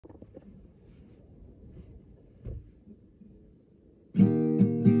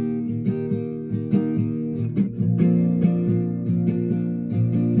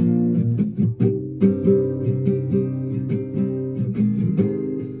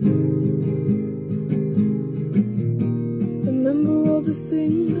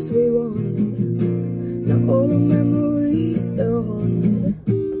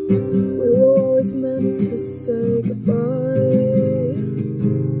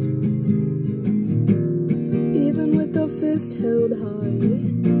just held high.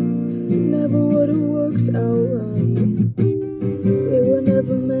 Never would've worked out right. We were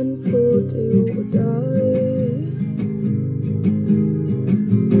never meant for do or die.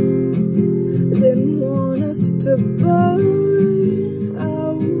 I didn't want us to burn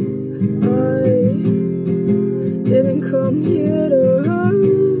out. I didn't come here to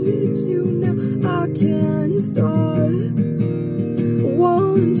hurt you. Now I can't stop. I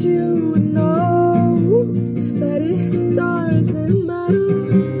want you to know that it doesn't matter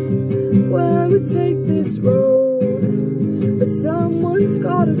where we take this road, but someone's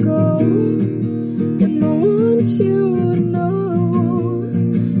gotta go. And I want you to know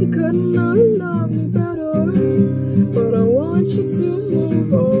you couldn't have loved me better, but I want you to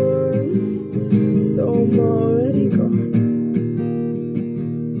move on, so I'm already gone.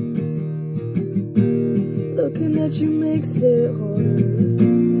 Looking at you makes it harder.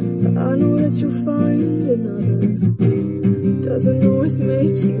 I know that you'll find another. It doesn't always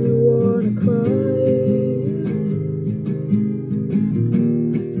make you wanna cry.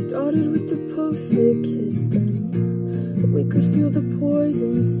 Started with the perfect kiss then, but we could feel the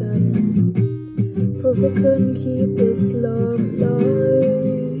poison setting. Perfect couldn't keep this love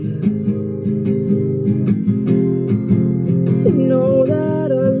alive. You know that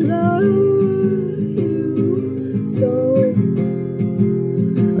I love you so.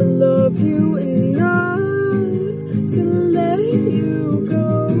 I love you enough to let you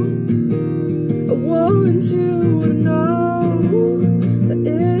go. I want you to know that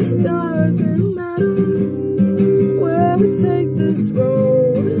it doesn't matter where we take this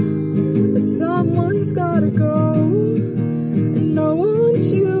road, but someone's gotta go. And I want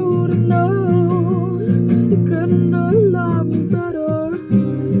you to know you couldn't have loved me better,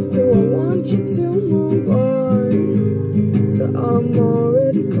 so I want you to move on, so I'm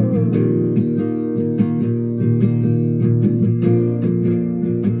already gone.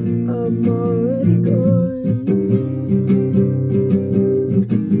 I'm already gone.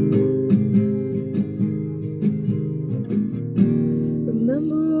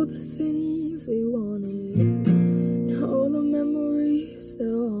 Remember all the things we wanted, and all the memories they're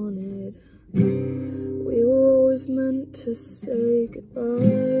haunted. We were always meant to say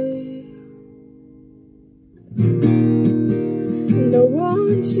goodbye. And I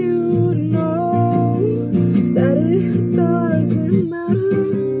want you to know that it doesn't matter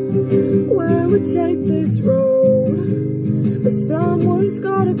where we take this road, but someone's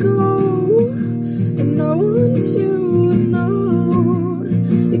gotta go. And I want you to know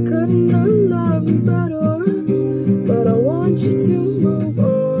you couldn't have loved me better, but I want you to move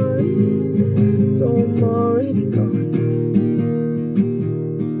on, so I'm already gone.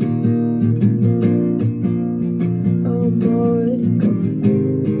 I'm already gone.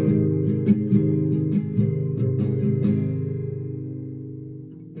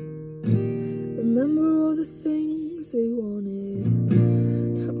 Remember all the things we wanted,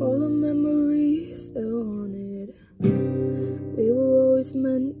 all the memories that haunted. We were always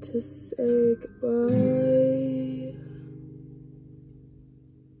meant to say goodbye.